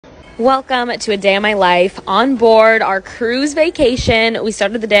Welcome to a day of my life on board our cruise vacation. We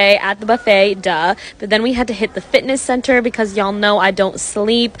started the day at the buffet, but then we had to hit the fitness center because y'all know I don't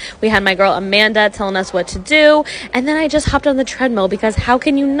sleep. We had my girl Amanda telling us what to do, and then I just hopped on the treadmill because how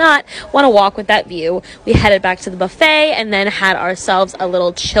can you not want to walk with that view? We headed back to the buffet and then had ourselves a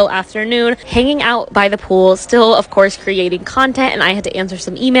little chill afternoon, hanging out by the pool, still of course creating content, and I had to answer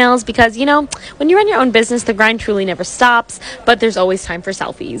some emails because, you know, when you run your own business, the grind truly never stops, but there's always time for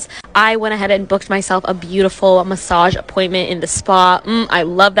selfies. I went ahead and booked myself a beautiful massage appointment in the spa. I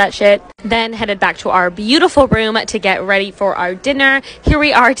love that shit. Then headed back to our beautiful room to get ready for our dinner. Here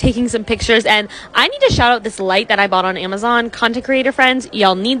we are taking some pictures, and I need to shout out this light that I bought on Amazon. Content creator friends,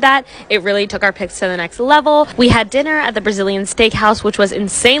 y'all need that. It really took our pics to the next level. We had dinner at the Brazilian steakhouse, which was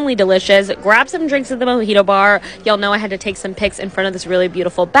insanely delicious. Grabbed some drinks at the mojito bar. Y'all know I had to take some pics in front of this really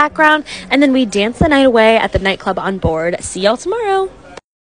beautiful background, and then we danced the night away at the nightclub on board. See y'all tomorrow.